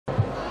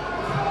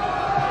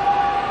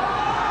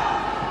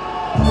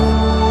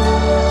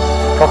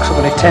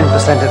Approximately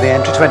 10% of the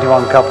entry,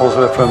 21 couples,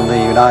 were from the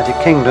United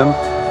Kingdom.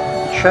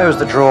 It shows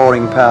the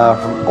drawing power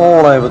from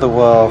all over the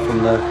world,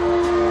 from the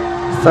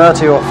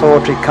 30 or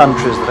 40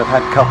 countries that have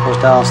had couples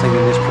dancing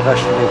in this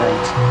professional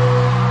event.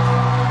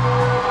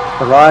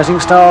 The rising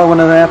star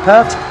winner there,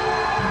 Pat?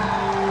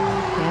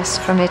 Yes,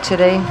 from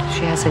Italy.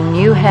 She has a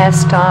new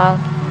hairstyle,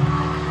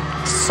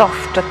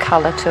 softer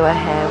colour to her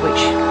hair,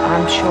 which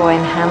I'm sure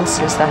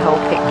enhances the whole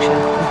picture,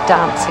 and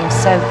dancing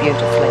so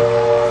beautifully.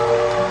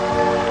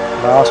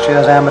 Last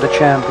year's amateur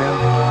champion,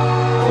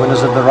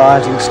 winners of the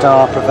Rising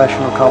Star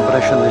professional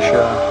competition this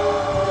year.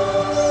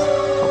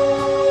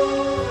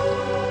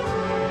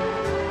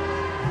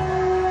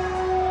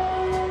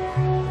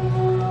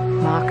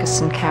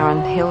 Marcus and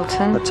Karen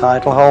Hilton. The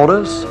title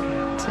holders.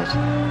 That's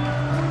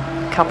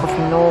it. Couple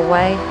from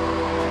Norway.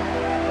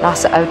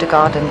 Lasse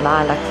Ödegaard and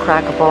Laila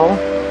Krageböl.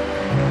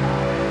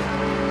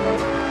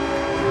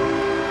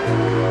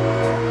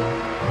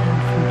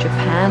 From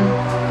Japan.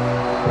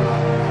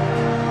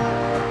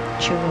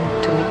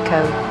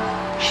 Tomiko,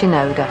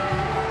 Shinoda.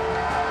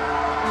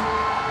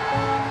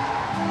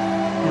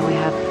 Now we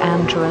have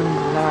Andrew and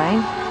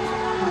Loraine.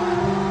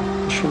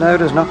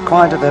 Shinoda's not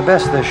quite at their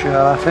best this year,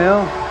 I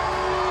feel.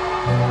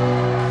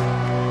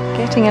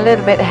 Getting a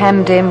little bit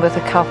hemmed in with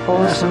the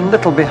couples. Yes, a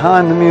little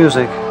behind the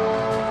music.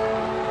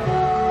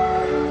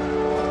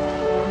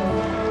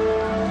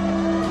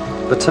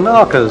 The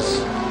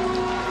Tanakas.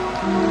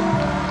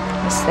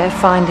 Yes, they're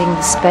finding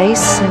the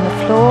space in the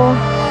floor.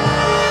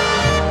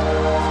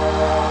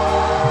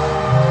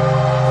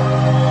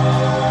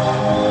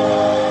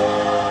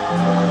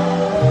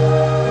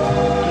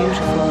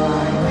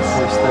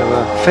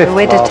 Fifth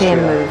fluidity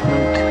and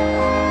movement.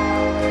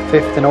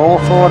 Fifth in all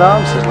 4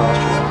 dances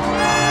last year.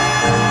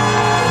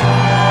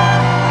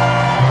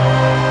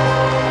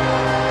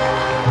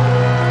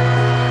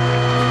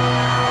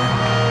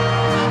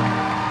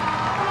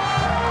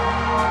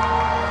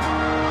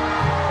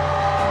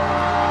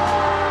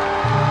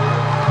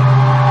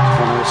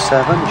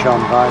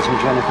 John Vyse and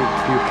Jennifer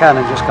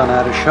Buchanan just gone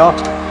out of shot.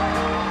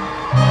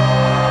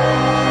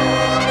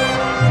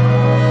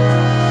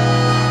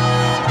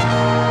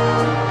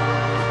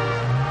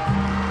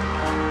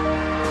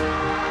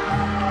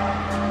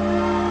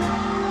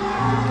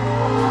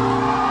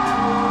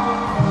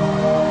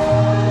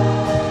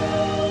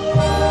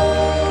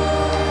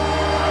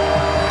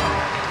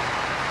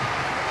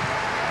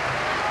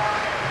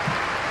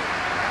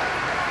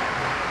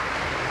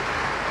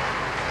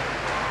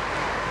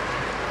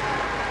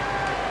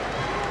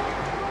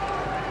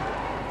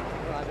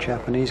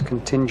 Japanese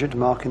contingent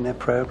marking their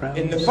program.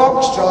 In the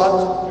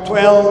foxtrot,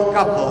 12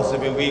 couples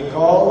have been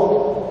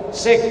recalled.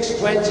 6,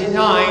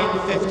 29,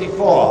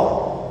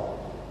 54,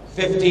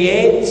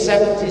 58,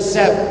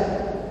 77,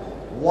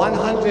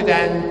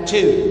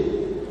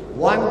 102,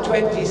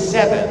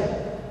 127,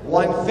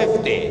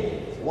 150,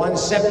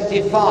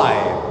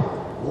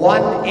 175,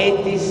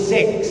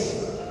 186,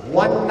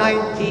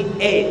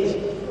 198,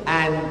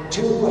 and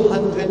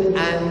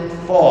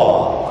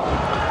 204.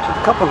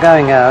 The couple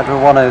going out were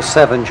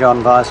 107,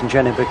 John Vyse and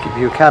Jennifer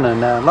Buchanan.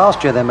 Now,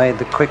 last year they made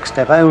the quick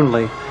step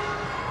only,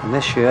 and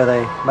this year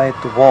they made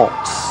the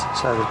waltz.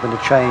 So there's been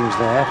a change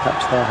there.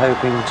 Perhaps they're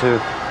hoping to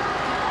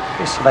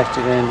be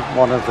selected in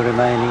one of the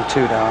remaining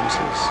 2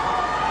 dances.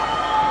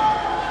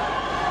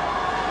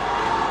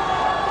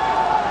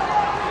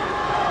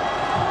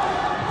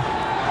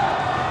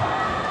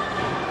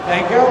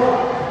 Thank you.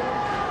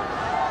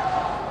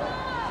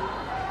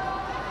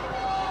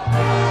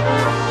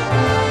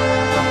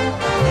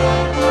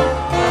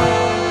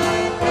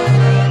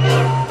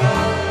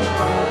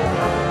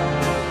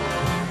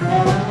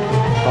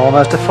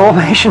 Almost a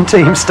formation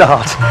team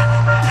start. 5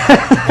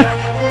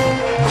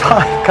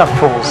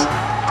 couples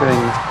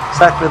doing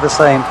exactly the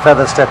same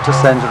feather step to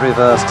centre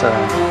reverse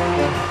turn.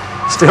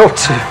 Still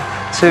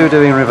two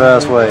doing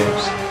reverse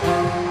waves.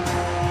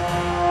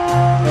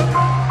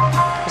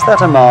 Is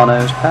that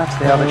Amano's, Pat,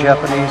 the other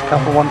Japanese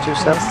couple,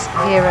 127? Yes,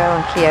 Hiro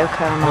and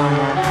Kyoko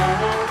Amano.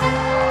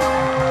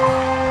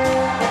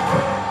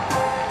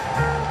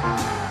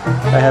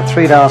 They had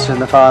 3 dances in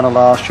the final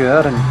last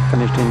year and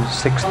finished in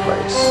 6th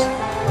place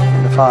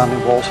in the final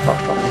waltz,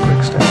 foxtrot and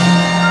quick step.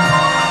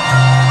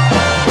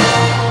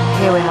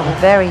 Here we have a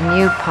very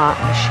new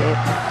partnership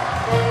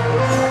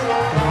with a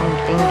young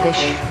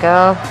English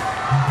girl,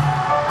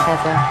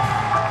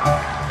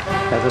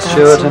 Heather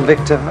Stewart and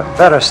Victor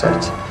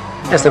Vereset.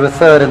 Yes, they were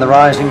 3rd in the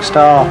Rising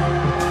Star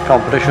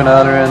competition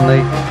earlier in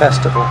the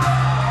festival.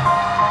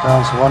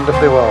 Danced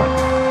wonderfully well.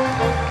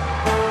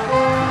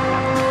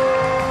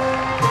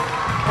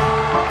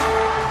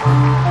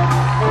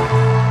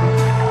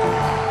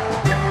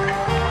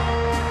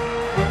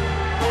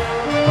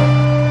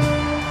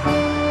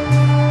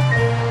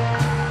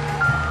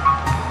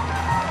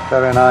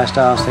 Very nice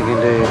dancing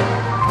indeed.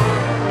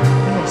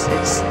 Yes,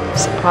 it's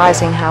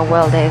surprising how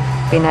well they've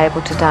been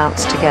able to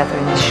dance together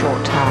in this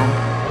short time.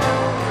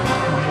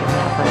 And here we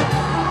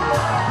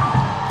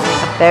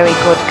have a very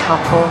good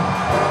couple.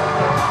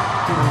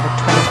 Number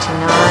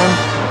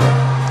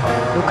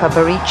 29, Luca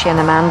Baricchi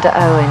and Amanda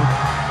Owen.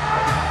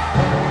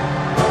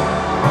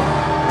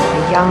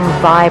 young,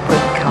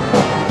 vibrant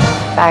couple,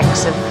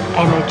 bags of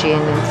energy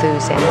and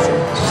enthusiasm.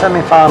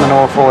 Semi-final in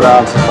all 4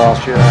 dances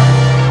last year,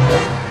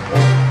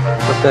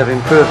 but they've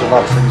improved a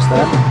lot since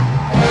then.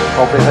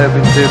 Probably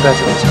hoping to do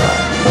better this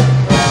time.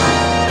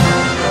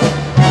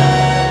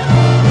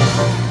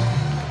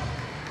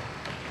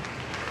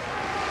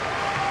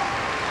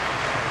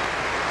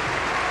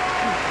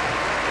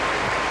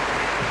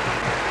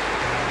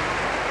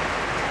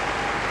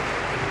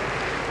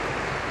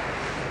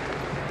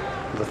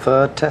 The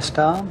third test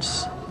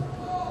dance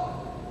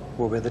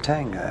will be the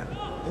tango.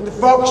 In the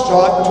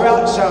foxtrot,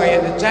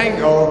 in the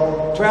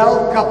tango,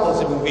 12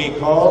 couples it will be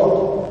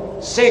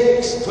called.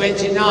 6,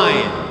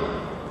 29,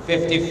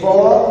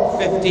 54,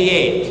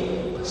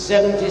 58,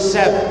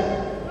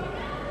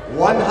 77,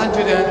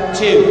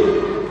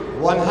 102,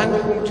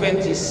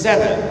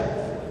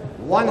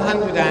 127,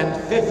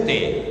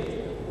 150,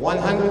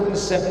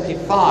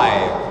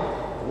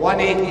 175,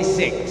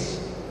 186,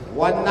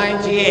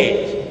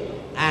 198,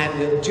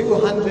 and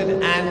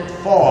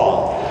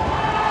 204.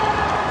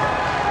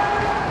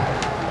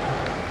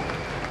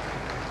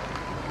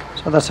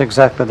 So that's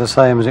exactly the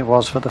same as it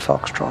was for the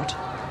foxtrot.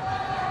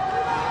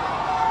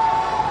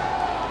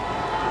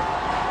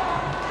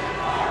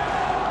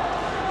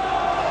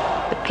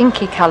 The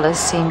pinky colours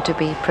seem to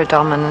be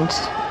predominant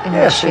in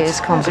this year's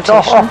competition.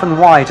 It's often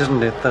white,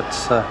 isn't it?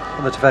 That's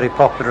very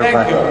popular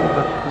about it.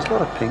 But there's a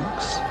lot of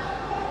pinks.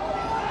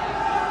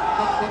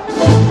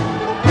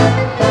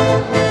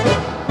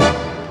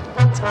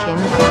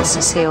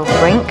 Cecile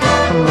Brinck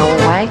from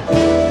Norway.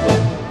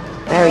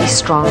 Very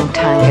strong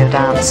tango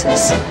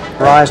dancers.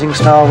 Rising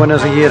Star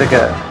winners a year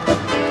ago.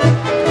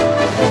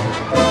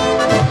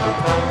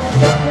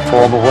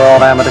 Former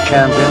world amateur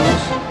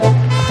champions.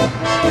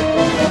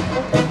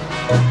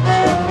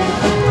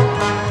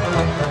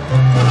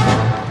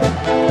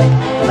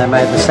 And they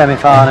made the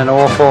semi-final in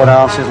all 4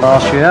 dances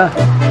last year.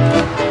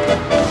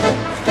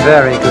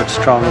 Very good,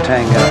 strong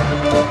tango.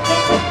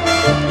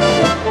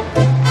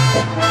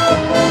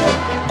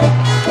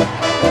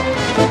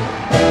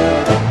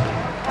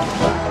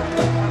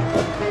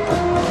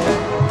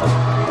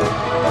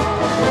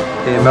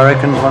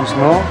 Americans once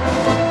more.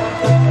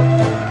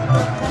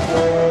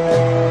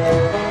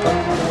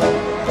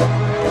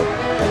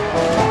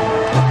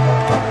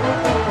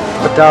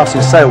 But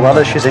dancing so well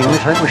as she's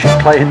English, I think we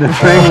should play in them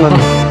for England.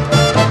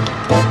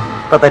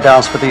 But they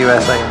dance for the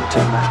USA in the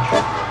team match.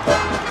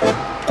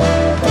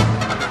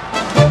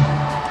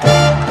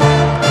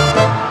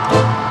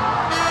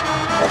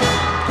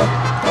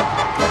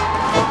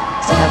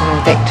 Heather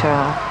and Victor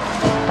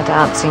are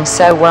dancing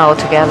so well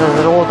together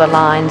that all the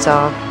lines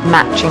are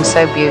matching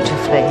so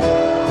beautifully.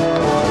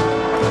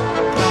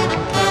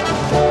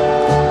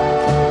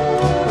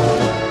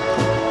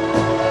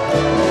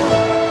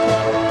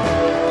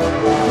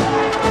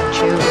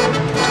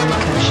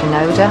 Tomiko,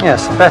 Shinoda.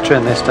 Yes, better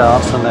in this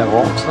dance than their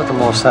waltz, a little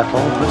more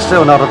settled, but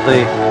still not at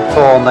the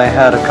form they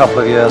had a couple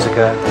of years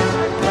ago.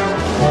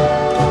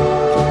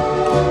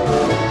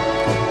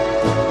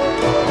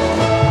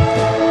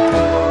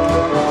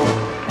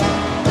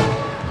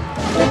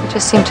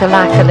 Just seem to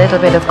lack a little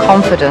bit of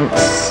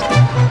confidence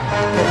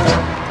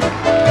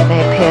that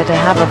they appear to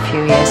have a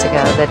few years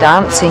ago. The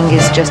dancing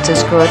is just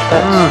as good,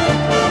 but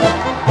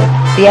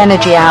the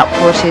energy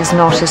output is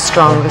not as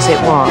strong as it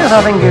was. Yes,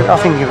 I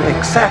think you've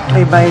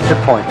exactly made the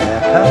point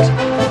there, Pat.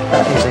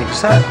 That is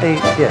exactly,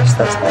 yes,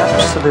 that's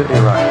absolutely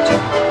right.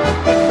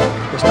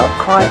 It's not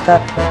quite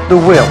that, the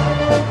will,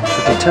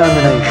 the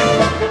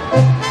determination.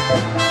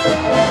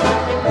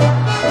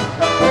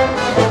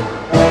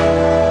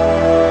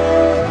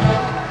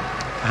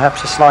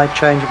 Perhaps a slight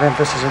change of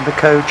emphasis in the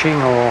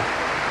coaching, or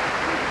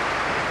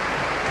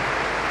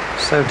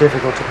so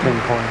difficult to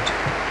pinpoint.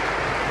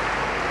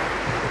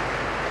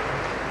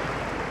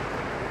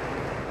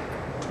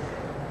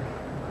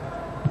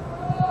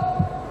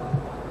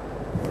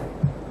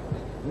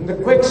 In the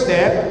quick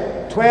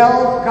step,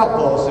 12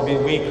 couples have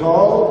been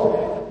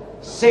recalled.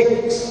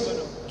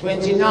 6,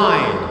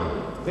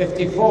 29,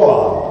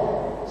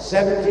 54,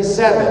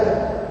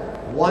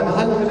 77,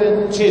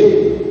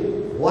 102,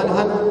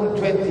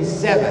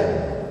 127,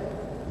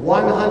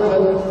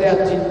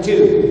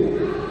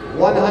 132,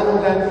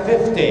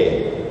 150,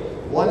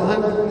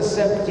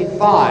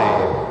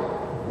 175,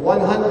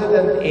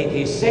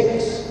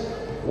 186,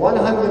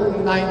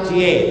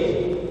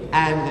 198,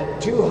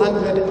 and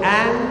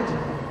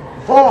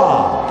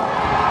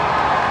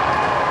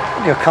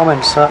 204. Your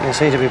comments certainly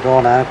seem to be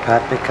borne out,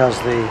 Pat, because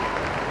the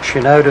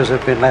Shinodas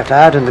have been left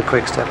out in the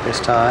quick step this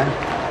time,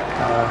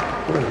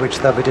 with which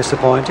they'll be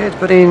disappointed.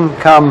 But in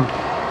come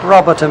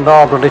Robert and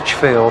Barbara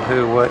Litchfield,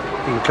 who were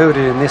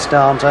included in this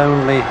dance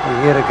only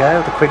a year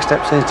ago. The quick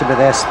step seems to be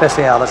their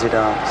speciality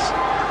dance.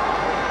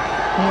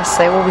 Yes,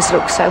 they always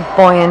look so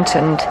buoyant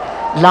and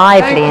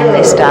lively in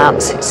this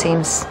dance. It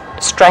seems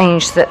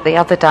strange that the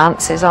other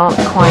dances aren't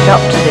quite up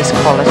to this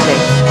quality.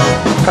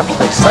 Perhaps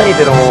they saved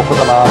it all for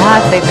the last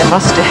I think they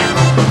must do.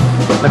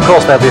 And of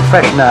course they'll be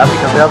fresh now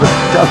because the other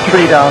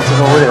 3 dances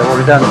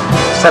already done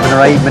 7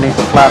 or 8 minutes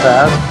flat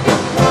out.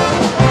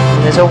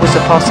 and there's always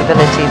a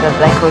possibility that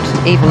they could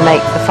even make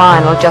the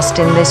final just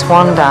in this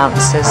one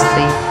dance, as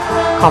the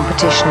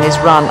competition is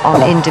run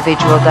on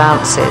individual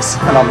dances.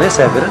 And on this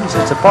evidence,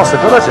 it's a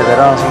possibility they're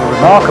dancing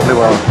remarkably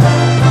well.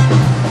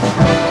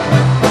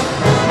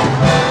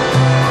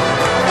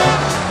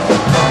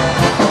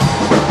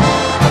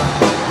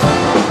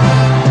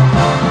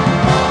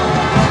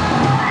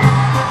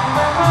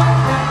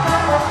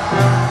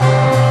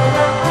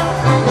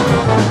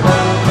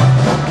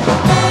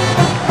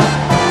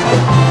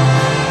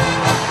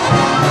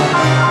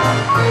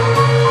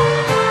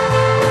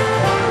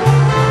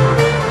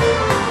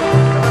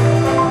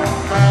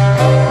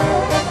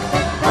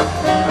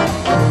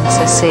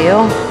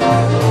 Seal.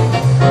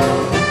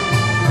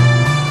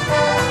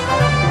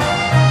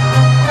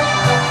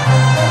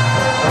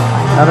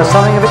 Now there's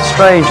something a bit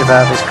strange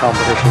about this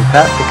competition,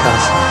 Pat,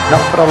 because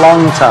not for a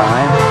long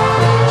time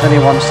has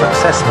anyone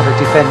successfully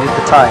defended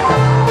the title.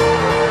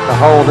 The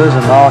holders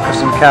are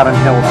Marcus and Karen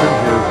Hilton,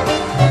 who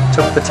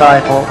took the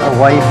title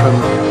away from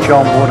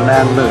John Wood and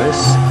Anne Lewis,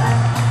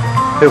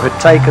 who had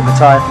taken the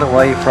title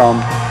away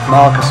from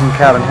Marcus and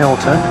Karen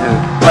Hilton,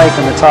 who'd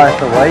taken the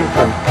title away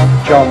from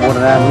John Wood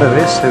and Anne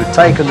Lewis, who'd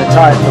taken the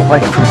title away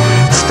from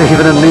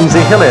Stephen and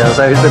Lindsay Hillier.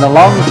 So it's been a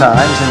long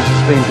time since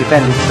it's been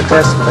defended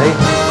successfully.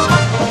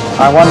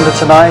 I wonder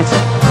tonight,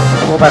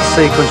 will that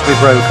sequence be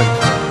broken?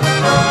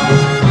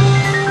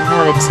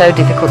 Well, it's so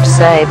difficult to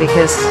say,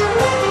 because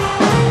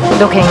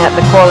looking at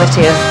the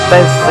quality of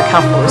both the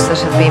couples that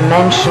have been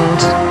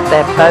mentioned,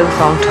 they're both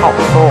on top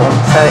form,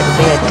 so it'll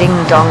be a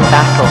ding-dong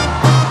battle.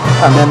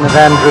 And then there's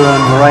Andrew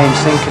and Loraine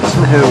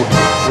Sinkinson, who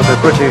were the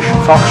British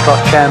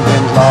Foxtrot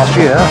champions last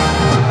year,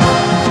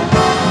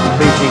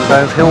 beating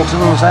both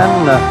Hiltons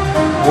and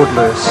Wood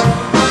Lewis.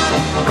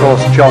 Of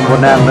course, John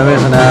Wood and Anne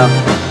Lewis are now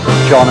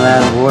John and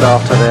Anne Wood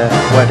after their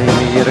wedding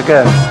a year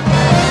ago.